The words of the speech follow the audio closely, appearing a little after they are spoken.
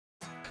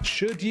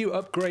Should you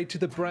upgrade to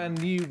the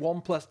brand new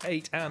OnePlus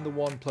 8 and the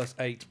OnePlus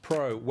 8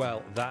 Pro?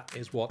 Well, that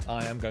is what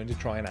I am going to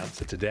try and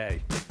answer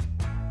today.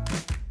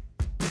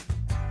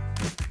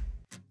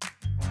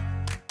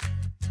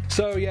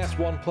 So yes,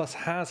 OnePlus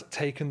has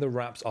taken the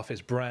wraps off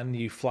its brand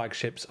new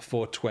flagships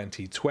for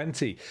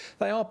 2020.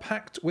 They are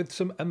packed with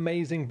some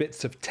amazing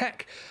bits of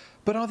tech,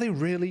 but are they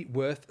really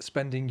worth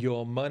spending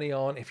your money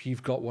on if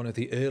you've got one of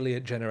the earlier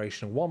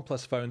generation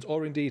OnePlus phones,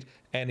 or indeed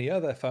any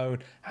other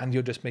phone, and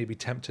you're just maybe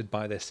tempted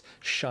by this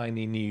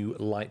shiny new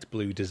light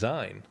blue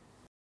design?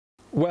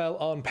 Well,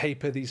 on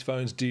paper, these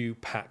phones do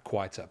pack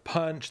quite a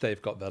punch.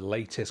 They've got the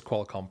latest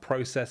Qualcomm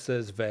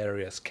processors,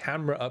 various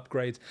camera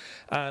upgrades,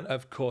 and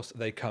of course,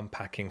 they come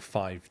packing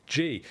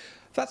 5G.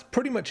 That's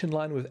pretty much in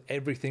line with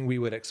everything we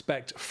would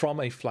expect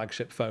from a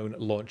flagship phone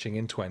launching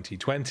in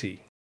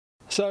 2020.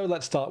 So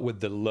let's start with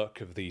the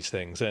look of these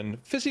things,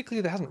 and physically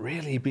there hasn't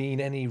really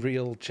been any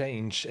real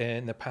change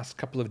in the past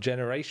couple of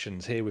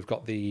generations. Here we've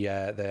got the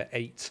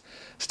 8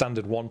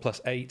 standard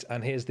OnePlus 8,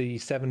 and here's the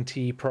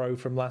 7T Pro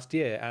from last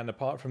year, and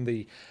apart from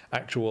the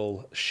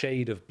actual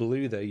shade of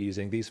blue they're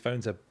using, these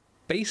phones are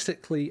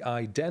basically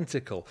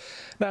identical.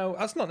 Now,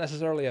 that's not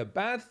necessarily a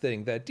bad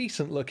thing. They're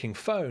decent looking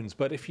phones,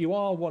 but if you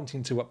are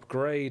wanting to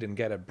upgrade and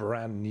get a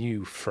brand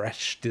new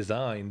fresh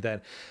design,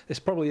 then this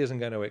probably isn't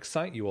going to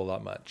excite you all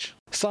that much.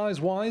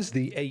 Size-wise,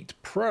 the 8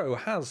 Pro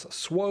has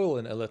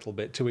swollen a little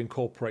bit to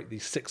incorporate the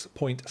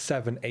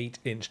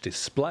 6.78-inch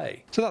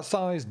display. So that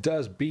size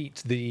does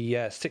beat the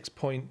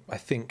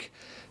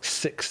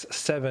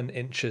 6.67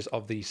 inches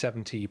of the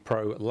 7T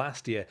Pro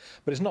last year,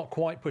 but it's not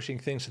quite pushing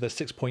things to the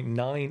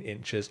 6.9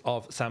 inches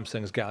of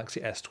Samsung's Galaxy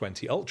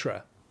S20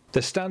 Ultra.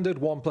 The standard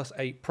OnePlus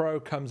 8 Pro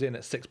comes in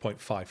at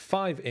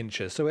 6.55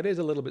 inches, so it is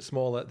a little bit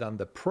smaller than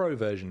the Pro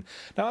version.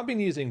 Now, I've been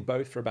using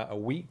both for about a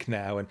week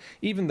now, and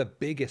even the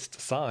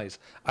biggest size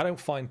I don't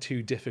find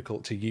too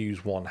difficult to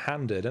use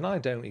one-handed, and I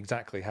don't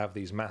exactly have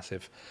these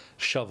massive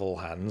shovel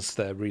hands.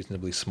 They're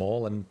reasonably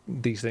small, and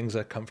these things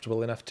are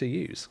comfortable enough to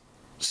use.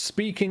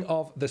 Speaking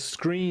of the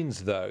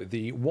screens though,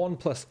 the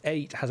OnePlus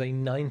 8 has a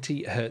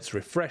 90Hz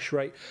refresh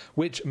rate,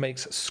 which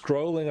makes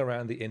scrolling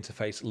around the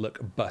interface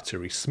look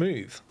buttery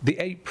smooth. The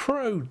 8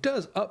 Pro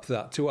does up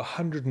that to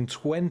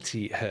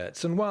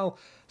 120Hz, and while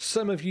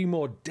some of you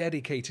more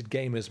dedicated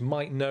gamers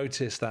might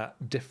notice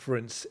that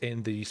difference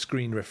in the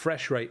screen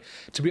refresh rate,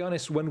 to be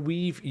honest, when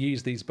we've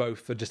used these both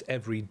for just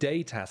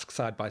everyday tasks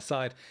side by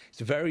side,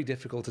 it's very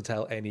difficult to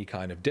tell any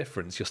kind of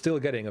difference. You're still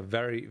getting a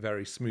very,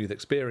 very smooth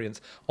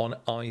experience on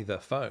either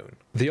phone.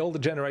 The older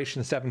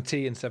generation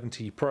 7T and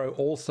 7T Pro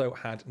also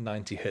had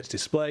 90Hz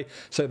display,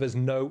 so there's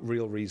no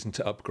real reason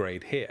to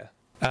upgrade here.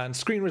 And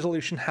screen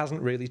resolution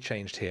hasn't really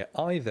changed here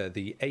either.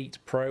 The 8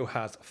 Pro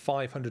has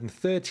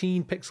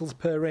 513 pixels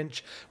per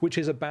inch, which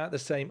is about the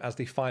same as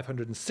the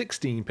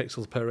 516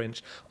 pixels per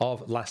inch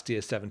of last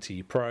year's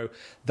 7T Pro.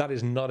 That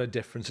is not a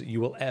difference that you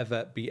will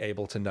ever be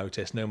able to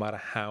notice, no matter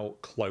how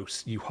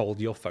close you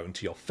hold your phone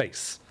to your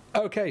face.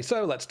 Okay,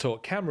 so let's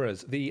talk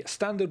cameras. The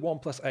standard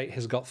OnePlus 8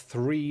 has got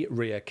 3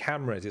 rear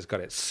cameras. It's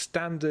got its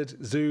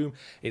standard zoom,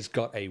 it's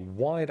got a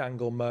wide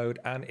angle mode,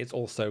 and it's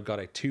also got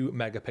a 2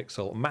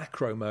 megapixel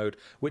macro mode,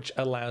 which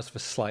allows for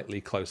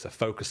slightly closer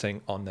focusing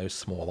on those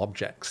small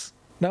objects.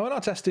 Now, in our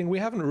testing, we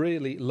haven't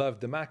really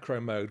loved the macro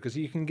mode because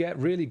you can get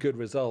really good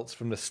results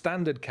from the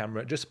standard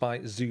camera just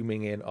by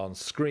zooming in on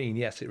screen.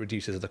 Yes, it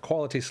reduces the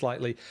quality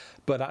slightly,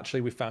 but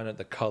actually we found that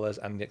the colors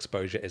and the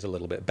exposure is a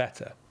little bit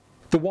better.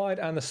 The wide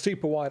and the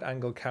super wide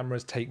angle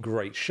cameras take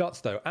great shots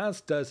though,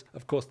 as does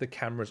of course the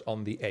cameras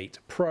on the 8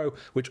 Pro,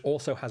 which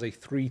also has a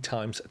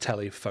 3x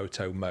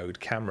telephoto mode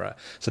camera.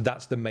 So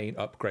that's the main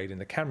upgrade in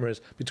the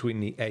cameras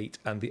between the 8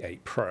 and the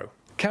 8 Pro.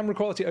 Camera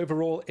quality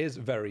overall is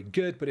very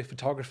good, but if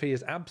photography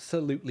is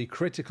absolutely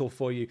critical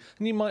for you,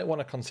 then you might want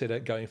to consider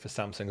going for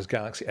Samsung's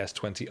Galaxy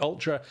S20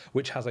 Ultra,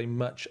 which has a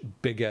much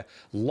bigger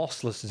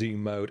lossless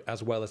zoom mode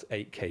as well as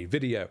 8K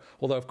video.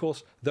 Although of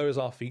course those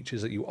are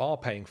features that you are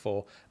paying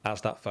for,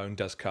 as that phone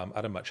does come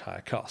at a much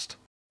higher cost.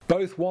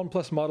 Both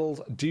OnePlus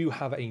models do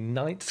have a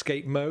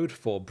nightscape mode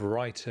for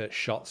brighter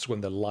shots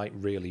when the light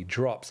really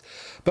drops,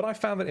 but I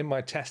found that in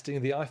my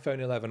testing the iPhone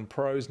 11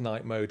 Pro's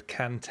night mode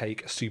can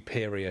take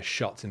superior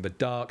shots in the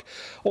dark,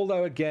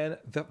 although again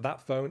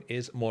that phone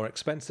is more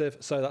expensive,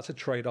 so that's a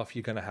trade-off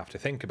you're going to have to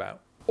think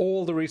about.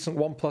 All the recent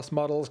OnePlus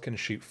models can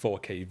shoot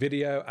 4K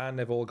video, and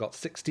they've all got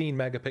 16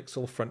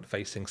 megapixel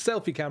front-facing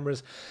selfie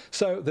cameras,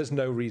 so there's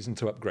no reason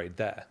to upgrade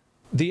there.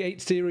 The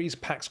 8 series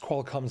packs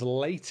Qualcomm's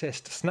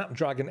latest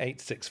Snapdragon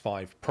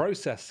 865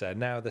 processor.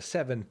 Now, the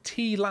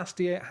 7T last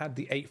year had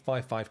the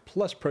 855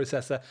 Plus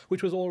processor,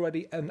 which was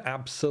already an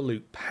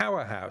absolute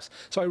powerhouse,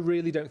 so I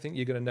really don't think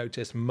you're going to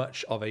notice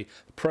much of a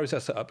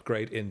processor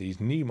upgrade in these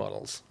new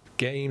models.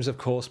 Games, of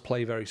course,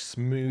 play very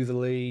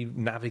smoothly.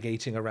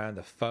 Navigating around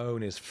the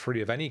phone is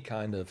free of any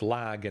kind of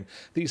lag, and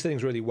these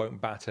things really won't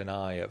bat an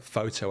eye at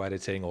photo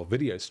editing or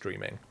video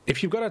streaming.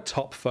 If you've got a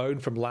top phone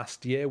from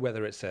last year,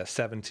 whether it's a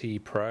 70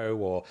 Pro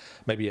or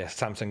maybe a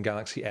Samsung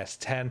Galaxy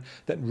S10,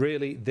 then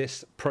really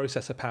this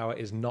processor power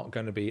is not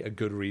going to be a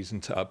good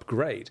reason to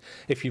upgrade.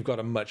 If you've got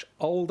a much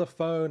older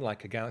phone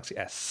like a Galaxy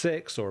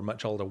S6 or a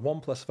much older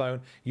OnePlus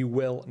phone, you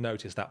will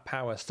notice that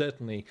power,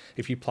 certainly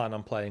if you plan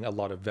on playing a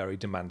lot of very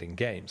demanding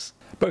games.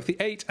 Both the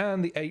 8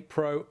 and the 8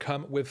 Pro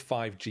come with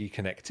 5G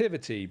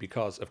connectivity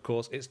because, of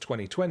course, it's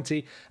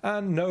 2020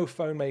 and no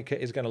phone maker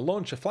is going to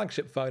launch a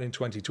flagship phone in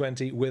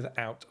 2020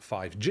 without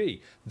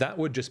 5G. That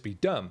would just be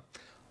dumb.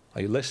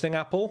 Are you listening,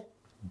 Apple?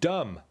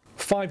 Dumb.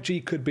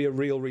 5G could be a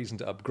real reason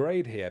to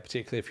upgrade here,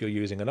 particularly if you're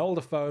using an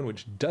older phone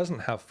which doesn't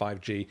have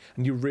 5G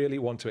and you really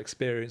want to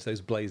experience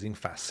those blazing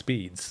fast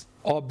speeds.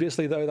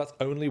 Obviously though, that's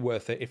only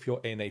worth it if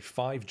you're in a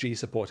 5G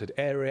supported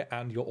area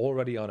and you're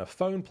already on a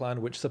phone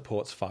plan which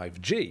supports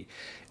 5G.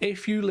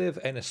 If you live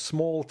in a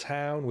small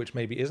town which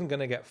maybe isn't going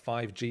to get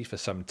 5G for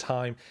some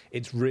time,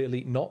 it's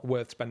really not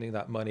worth spending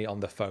that money on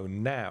the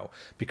phone now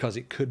because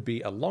it could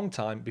be a long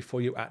time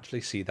before you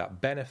actually see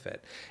that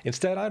benefit.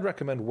 Instead, I'd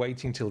recommend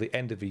waiting till the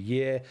end of the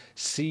year,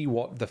 see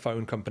what the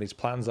phone company's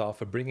plans are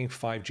for bringing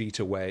 5G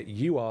to where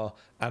you are,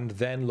 and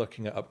then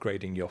looking at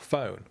upgrading your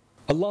phone.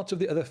 A lot of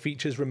the other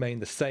features remain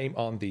the same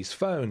on these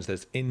phones.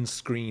 There's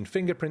in-screen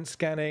fingerprint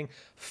scanning,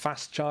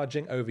 fast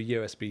charging over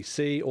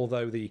USB-C,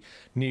 although the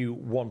new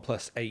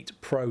OnePlus 8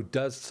 Pro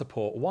does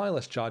support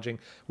wireless charging,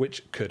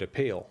 which could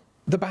appeal.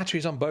 The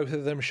batteries on both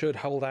of them should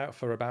hold out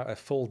for about a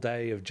full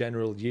day of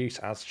general use,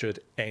 as should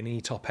any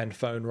top-end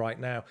phone right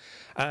now,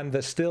 and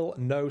there's still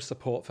no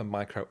support for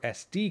micro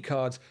SD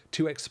cards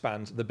to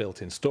expand the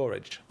built-in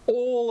storage.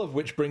 All of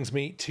which brings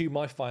me to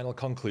my final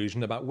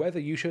conclusion about whether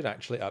you should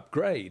actually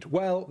upgrade.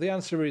 Well, the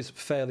answer is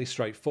fairly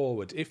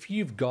straightforward. If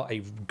you've got a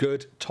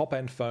good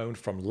top-end phone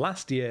from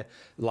last year,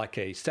 like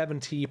a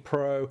 70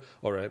 Pro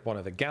or one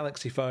of the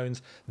Galaxy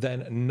phones,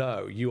 then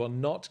no, you are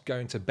not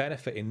going to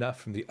benefit enough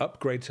from the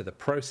upgrade to the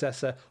processor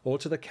or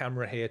to the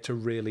camera here to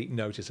really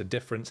notice a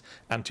difference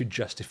and to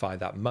justify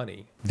that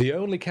money. The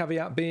only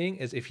caveat being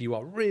is if you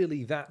are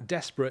really that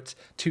desperate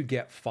to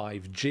get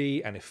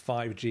 5G, and if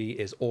 5G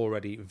is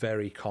already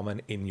very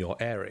common in your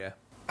area.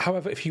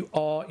 However, if you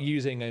are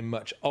using a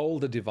much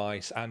older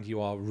device and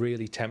you are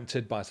really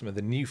tempted by some of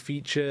the new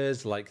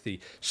features like the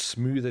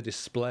smoother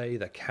display,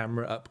 the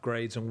camera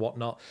upgrades and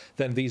whatnot,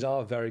 then these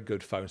are very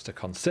good phones to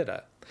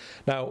consider.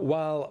 Now,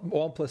 while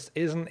OnePlus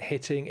isn't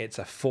hitting its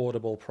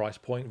affordable price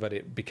point that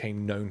it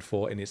became known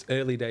for in its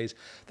early days,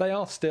 they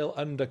are still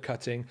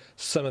undercutting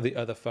some of the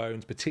other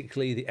phones,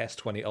 particularly the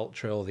S20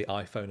 Ultra or the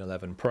iPhone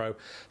 11 Pro.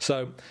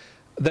 So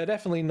they're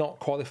definitely not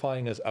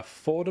qualifying as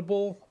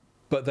affordable,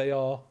 but they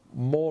are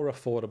more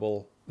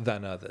affordable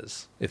than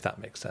others, if that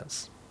makes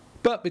sense.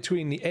 But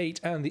between the 8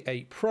 and the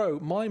 8 Pro,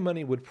 my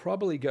money would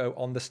probably go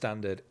on the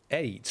standard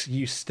 8.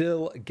 You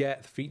still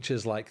get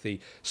features like the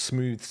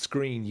smooth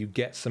screen, you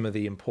get some of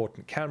the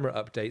important camera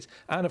updates,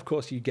 and of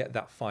course you get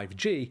that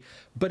 5G,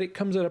 but it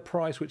comes at a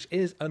price which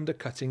is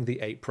undercutting the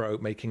 8 Pro,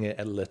 making it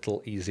a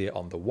little easier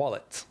on the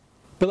wallet.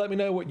 But let me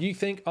know what you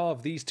think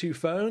of these two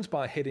phones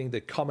by hitting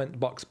the comment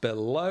box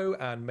below,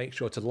 and make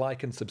sure to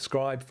like and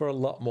subscribe for a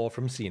lot more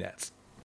from CNET.